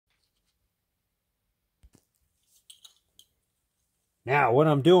Now what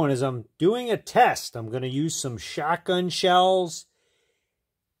I'm doing is I'm doing a test. I'm going to use some shotgun shells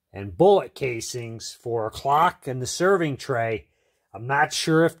and bullet casings for a clock and the serving tray. I'm not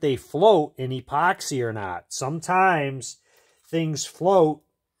sure if they float in epoxy or not. Sometimes things float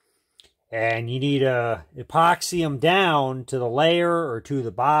and you need to epoxy them down to the layer or to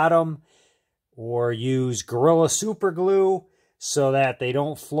the bottom, or use Gorilla Super Glue so that they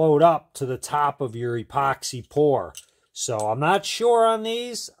don't float up to the top of your epoxy pour. So I'm not sure on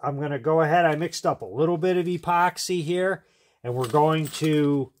these. I'm going to go ahead. I mixed up a little bit of epoxy here, and we're going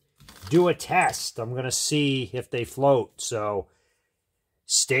to do a test. I'm going to see if they float. So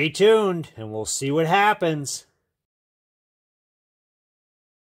stay tuned and we'll see what happens.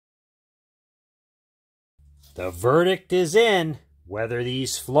 The verdict is in whether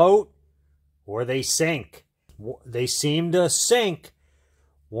these float or they sink. They seem to sink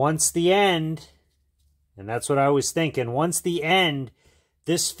once the end, and that's what I was thinking. Once the end,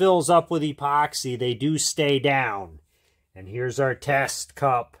 this fills up with epoxy, they do stay down. And here's our test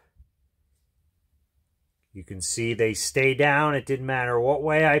cup. You can see they stay down. It didn't matter what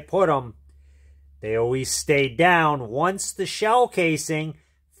way I put them. They always stayed down. Once the shell casing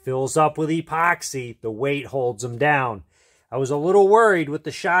fills up with epoxy, the weight holds them down. I was a little worried with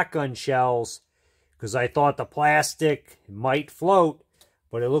the shotgun shells because I thought the plastic might float,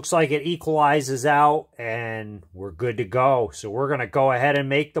 but it looks like it equalizes out and we're good to go. So we're going to go ahead and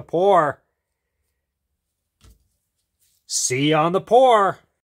make the pour. See you on the pour.